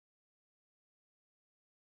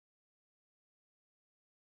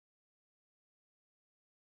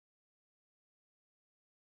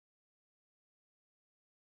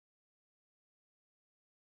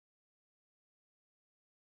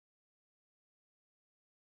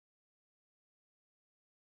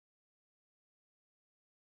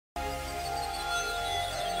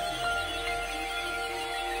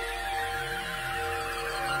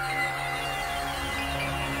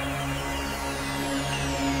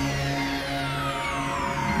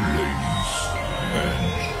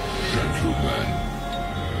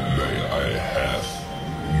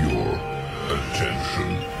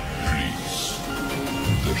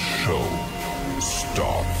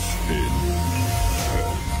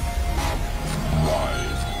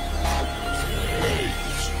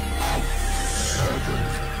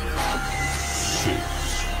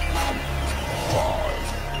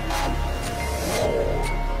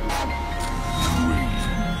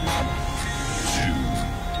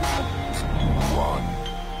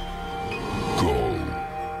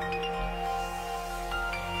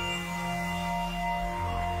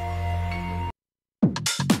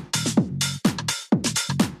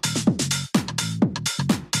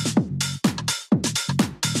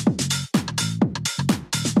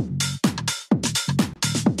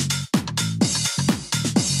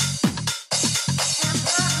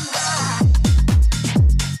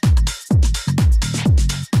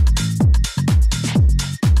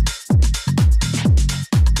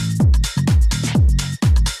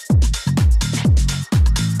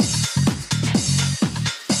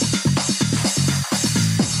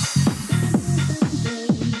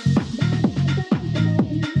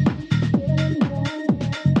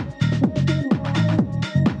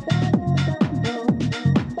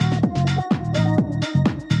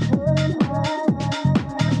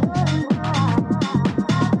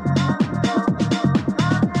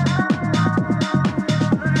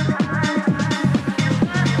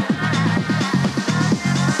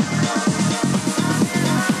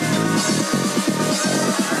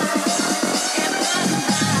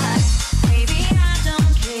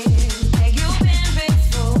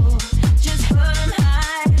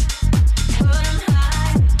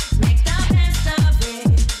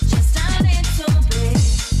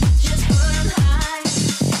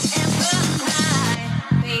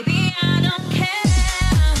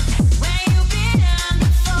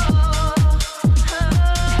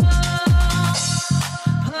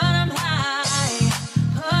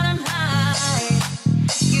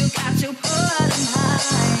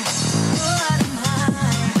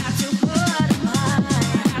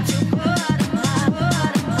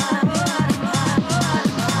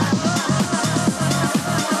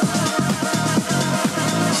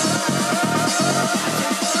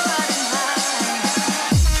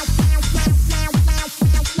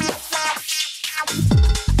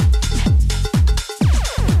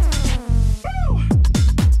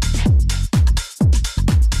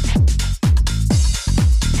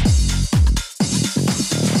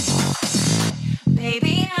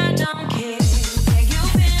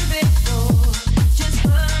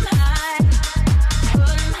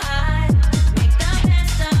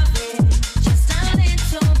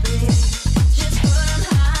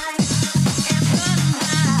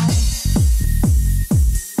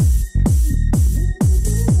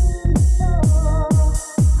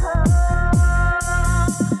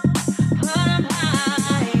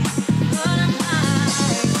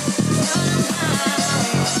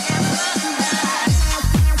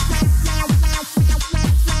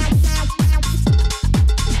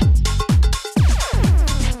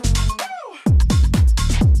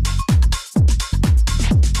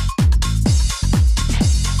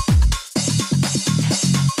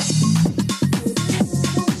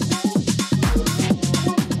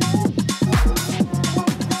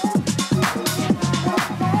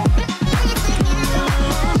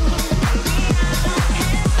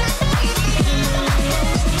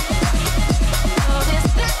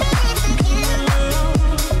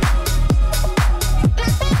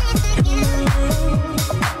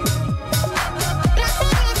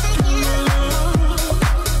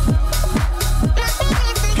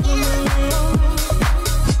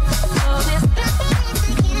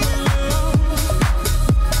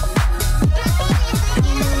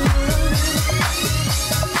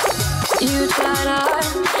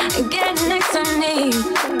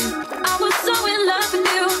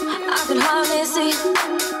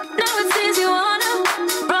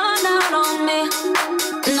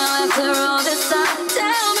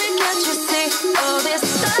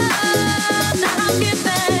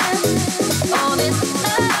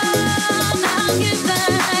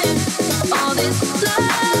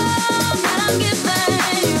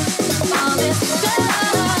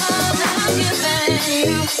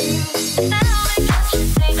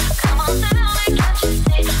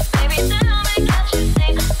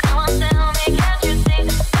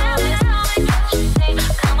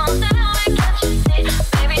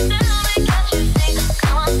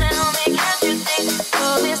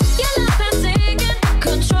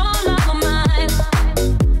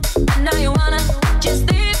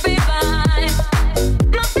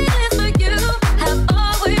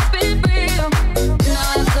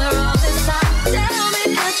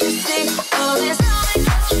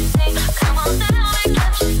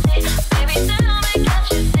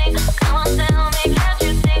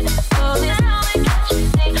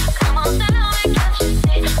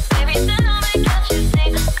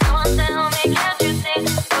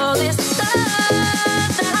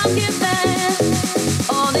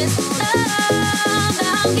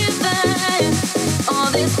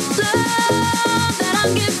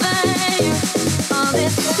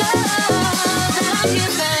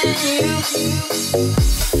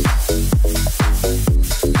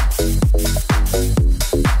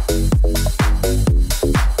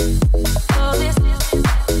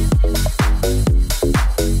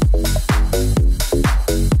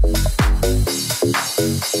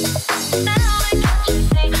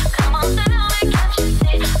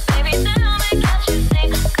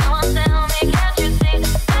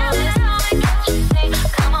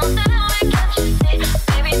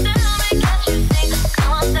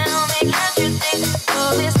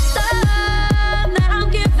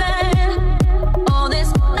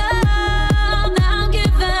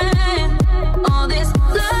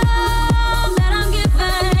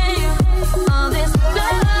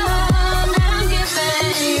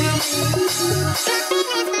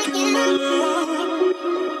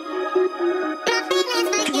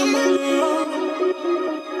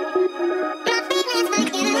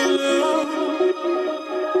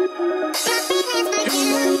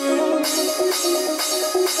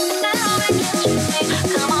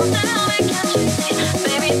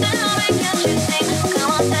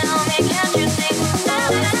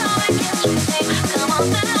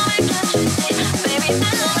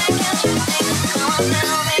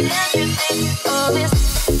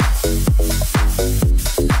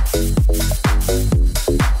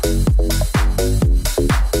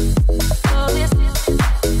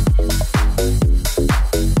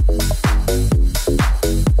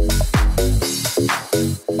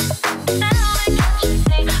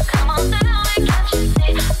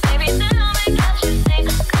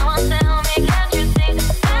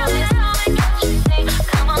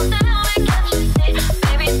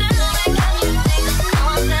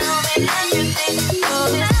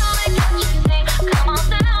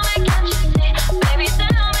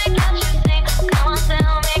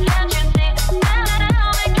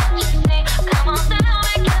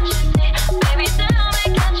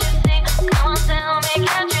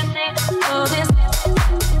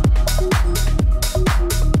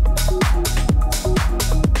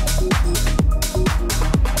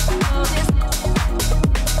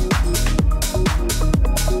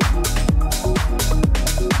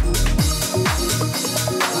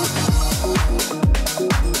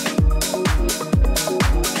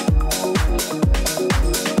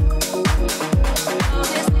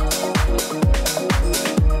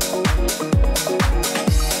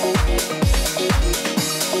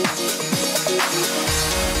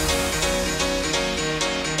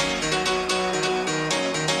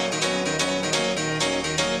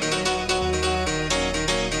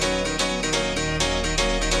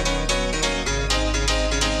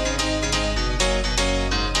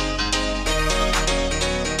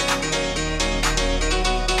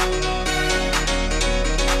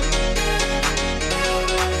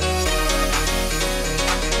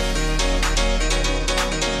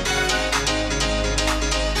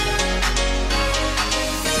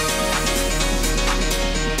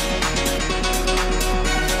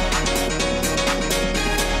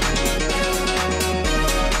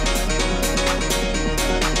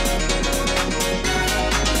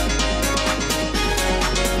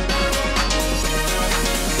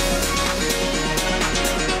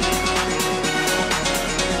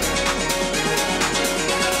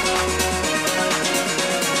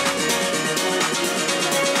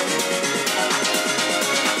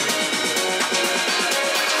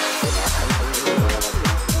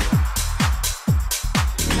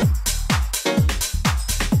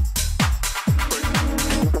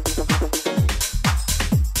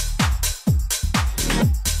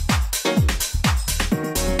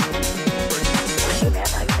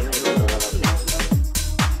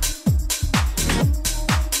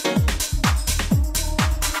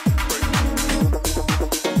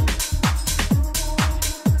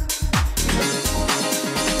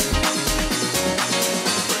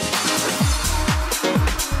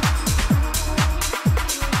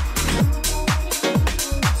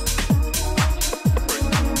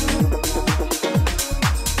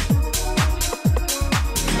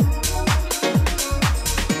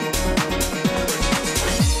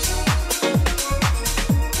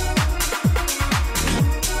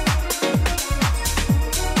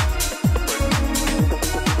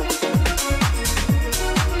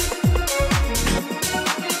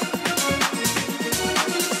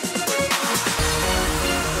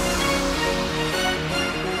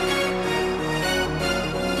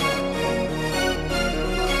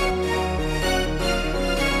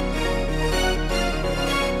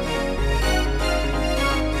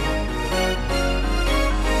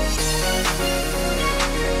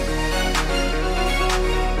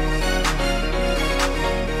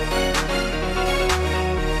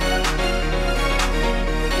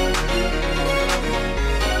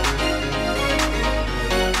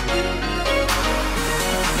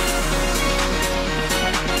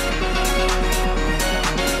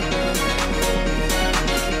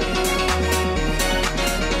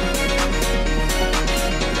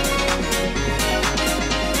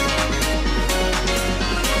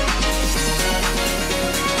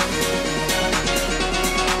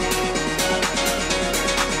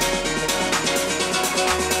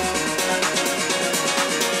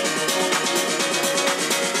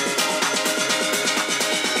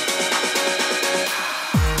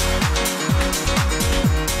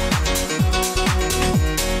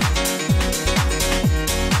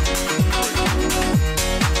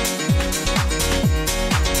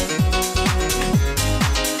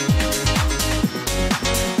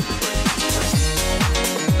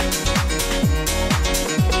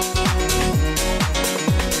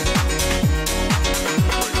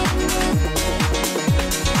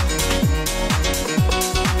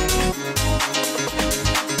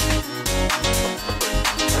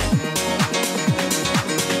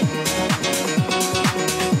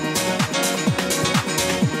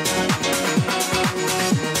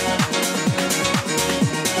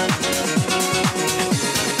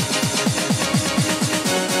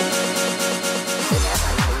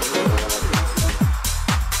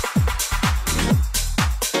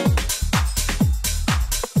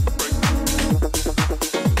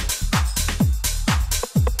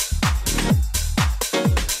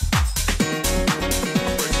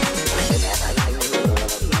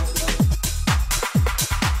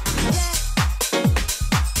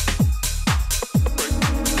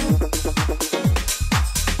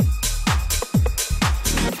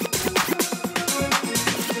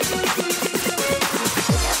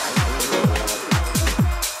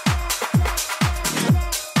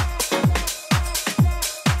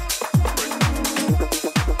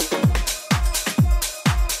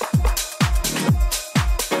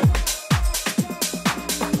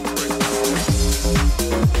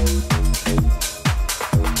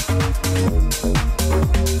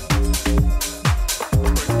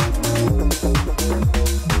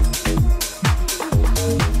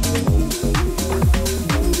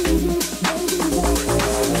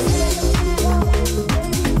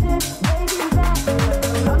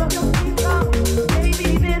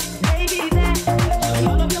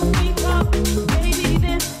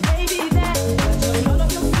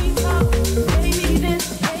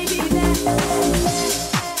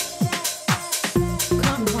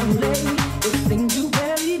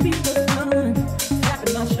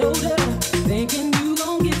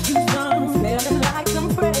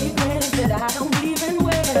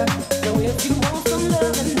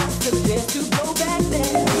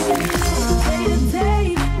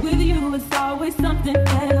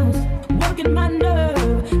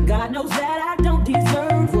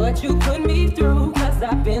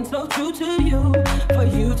true to you, for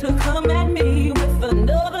you to come at me with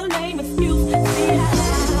another lame excuse. See,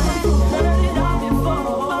 I've heard it all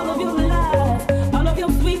before, all of your lies, all of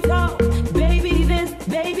your sweet talk, baby this,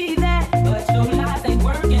 baby that, but your lies ain't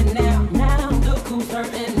working now. Now look who's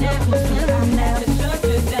hurting now. I had to shut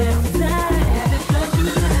you down. I had to shut you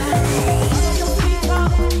down. All of your sweet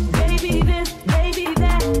talk, baby this, baby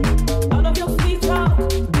that, all of your sweet talk,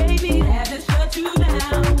 baby, I had to shut you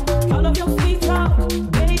down. All of your sweet talk,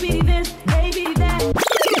 baby this, baby that,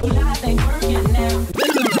 your lies ain't working now.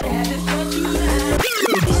 I had to shut you down.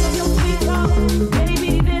 All of your sweet talk,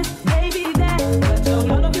 baby this, baby that, but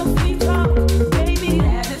all of your sweet talk, baby, I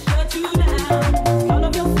had to shut you down. All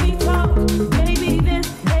of your sweet talk, baby this,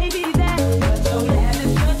 baby that, but I had to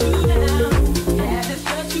shut you down. I had to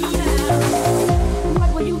shut you down. What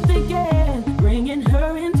were you thinking? Bringing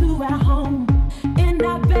her into our home, in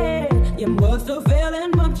our bed. You must have fell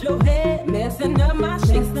and bumped your head, messing up my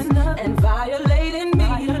sheets and violating me.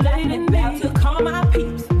 About to call my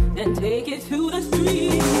peeps and take it to the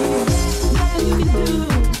street. Nothing you can do,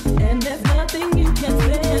 and there's nothing you can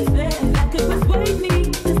say that could persuade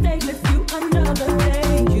me to stay with you another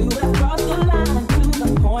day. You have crossed the line to the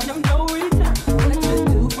point of no return. What you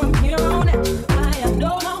do from here on out, I am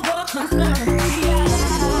no longer concerned. Yeah,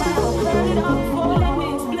 I've heard it all before, let me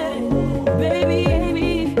explain. Baby,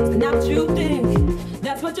 not what you think,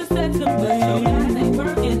 that's what you said to me. Your lies ain't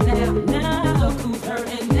working now. Now look who's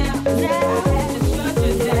hurting now. Now I had to shut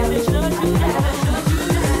you down, shut you down, shut you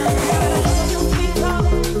down. All of your sweet talk,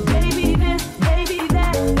 baby this, baby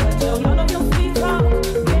that, but all of your sweet talk,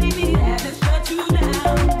 baby, I had to shut you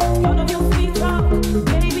down. All of your sweet talk,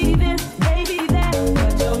 baby this, baby that,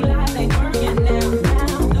 but your lies ain't working now.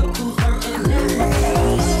 Now look who's hurting now.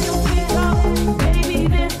 All of your sweet talk, baby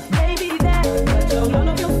this, baby that, but all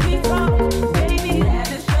of your sweet talk, baby, I had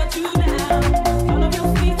to shut you down. All of your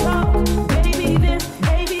sweet talk, baby this,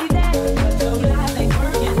 baby that, but your lies ain't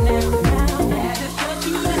working now. Now I had to shut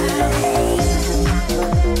you down.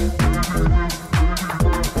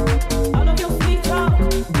 All of your sweet talk,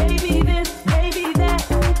 baby this, baby that.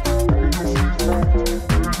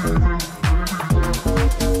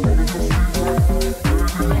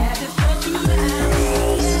 I had to shut you down.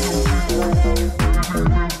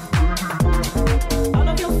 All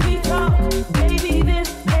of your sweet talk, baby this,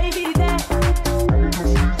 baby that.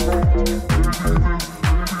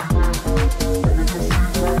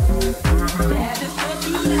 I had to shut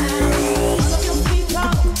you down. All of your sweet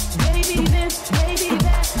talk, baby this, baby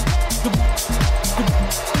that.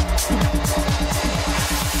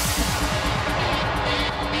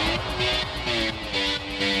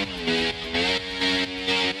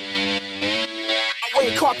 I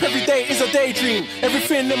wake up every day is a daydream.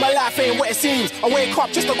 Everything in my life ain't what it seems. I wake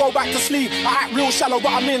up just to go back to sleep. I act real shallow,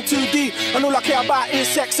 but I'm in too deep. And all I care about is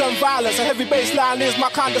sex and violence. A heavy bass line is my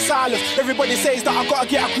kind of silence. Everybody says that I gotta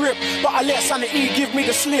get a grip, but I let sanity give me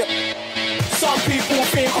the slip. Some people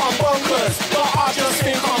think I'm bonkers, but I just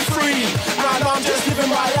think I'm free. And I'm just living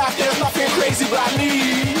my life, there's nothing crazy about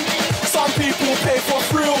me. Some people pay for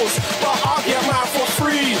thrills, but I get mine for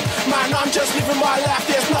free. Man, I'm just living my life,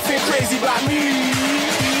 there's nothing crazy about me.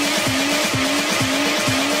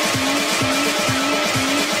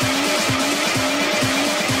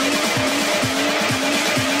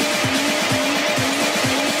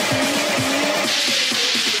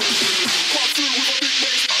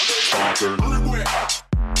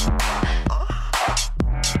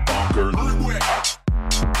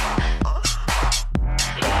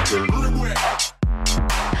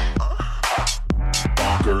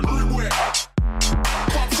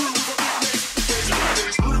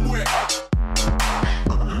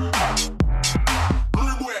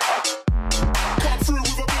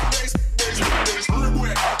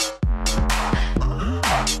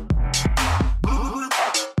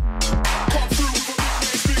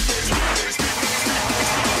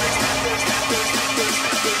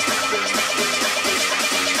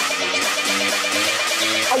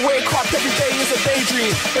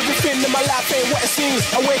 Everything in my life ain't what it seems.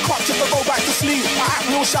 I wake up just to go back to sleep. I act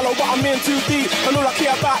real shallow, but I'm in too deep. And all I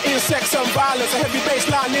care about is sex and violence. A heavy bass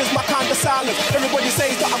line is my kind of silence. Everybody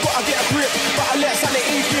says that I gotta get a grip, but I let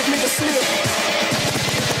sanity give me the slip.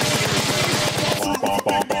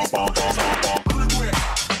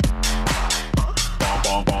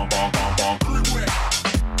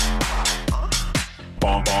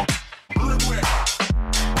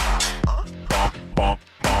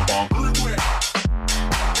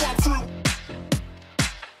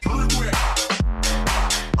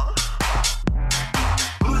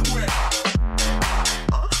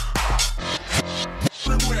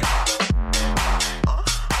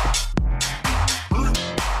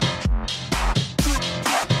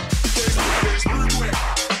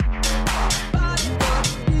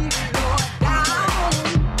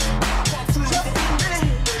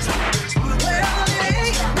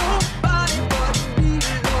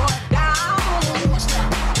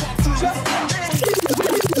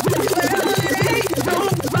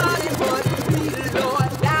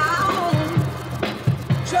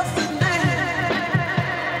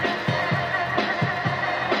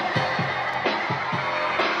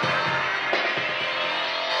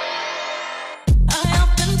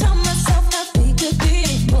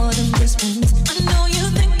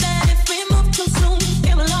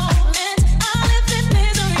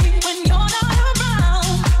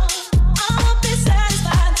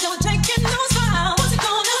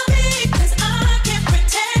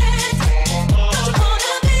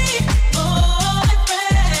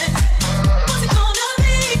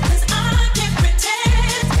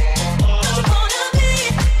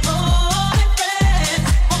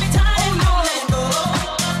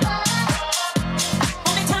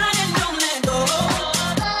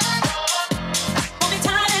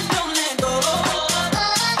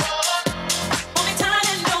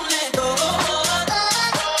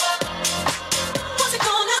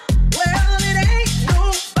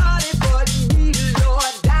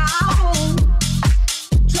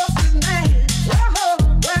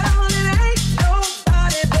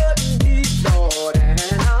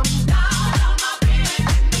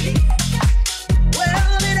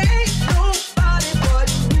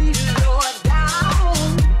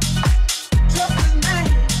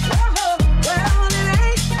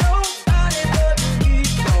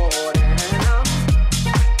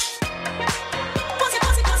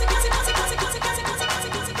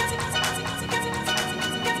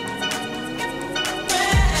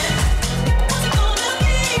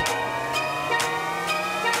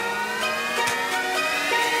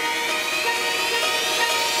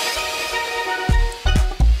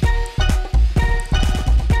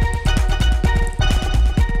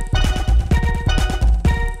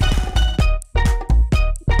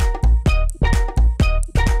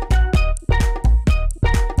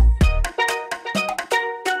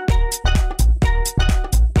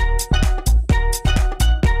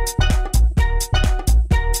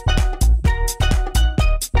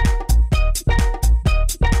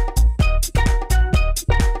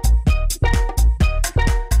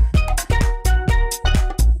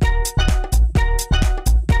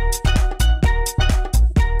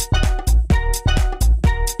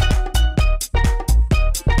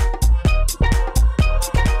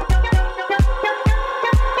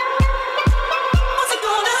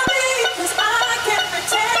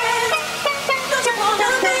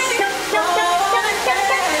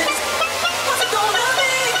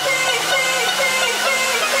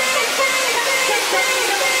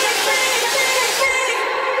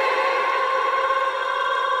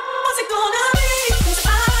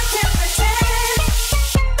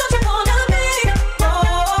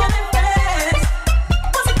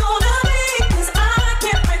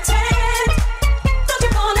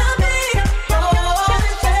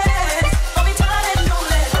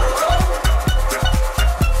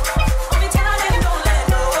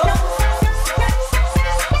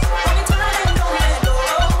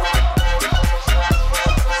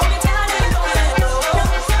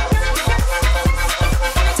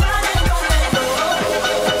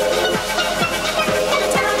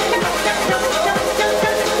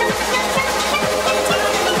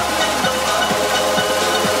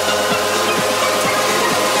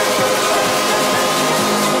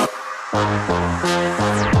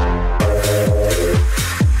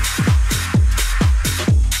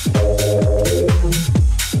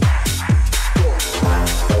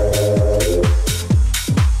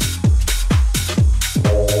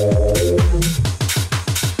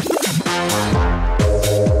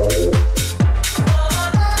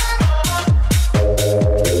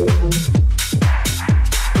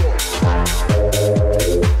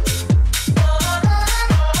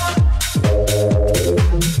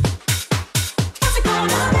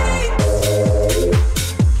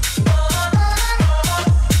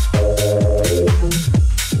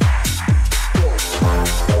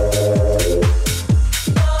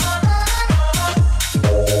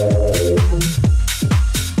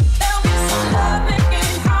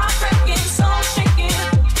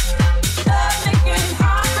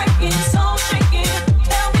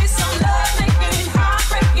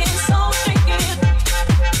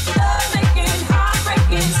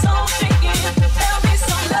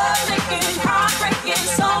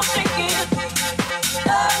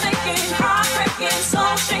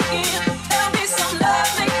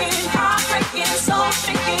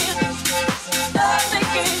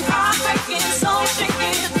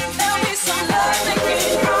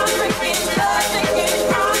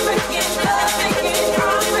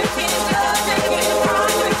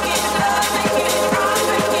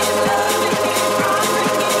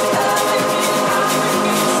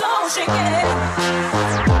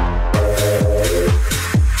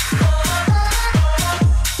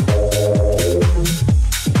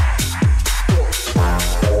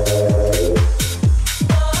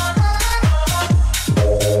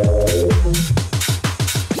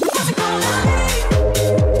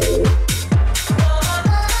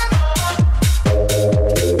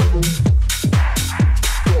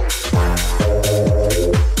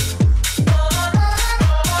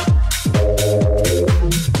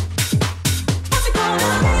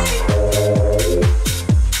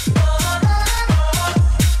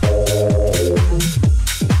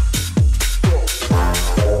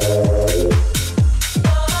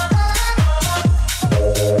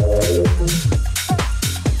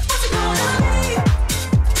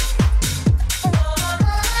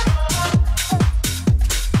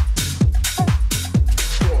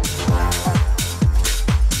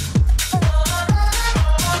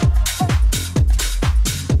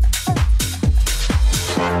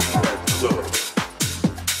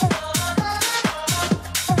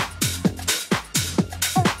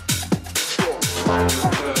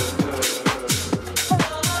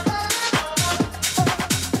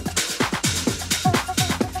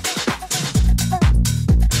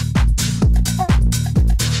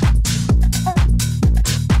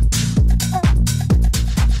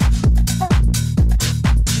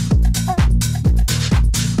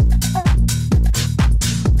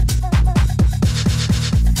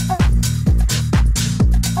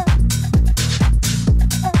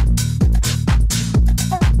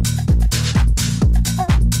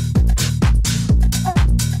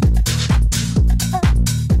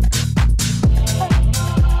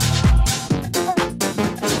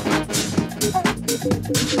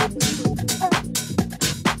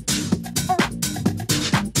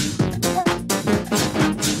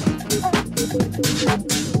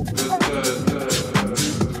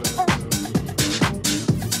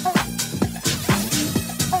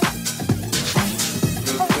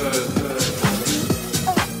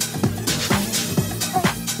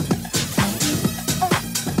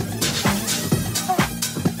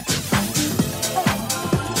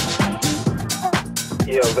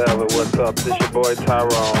 Yo, Velvet, what's up? This your boy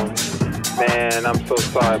Tyrone. Man, I'm so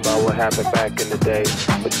sorry about what happened back in the day.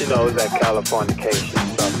 But you know, it was that Californication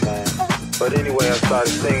stuff, man. But anyway, I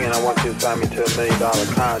started singing. I want you to sign me to $1 million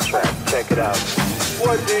contract. Check it out.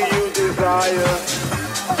 What do you desire?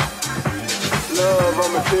 Love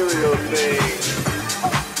or material things?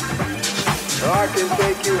 I can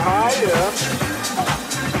take you higher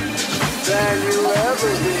than you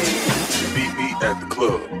ever be. Meet me at the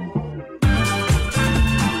club.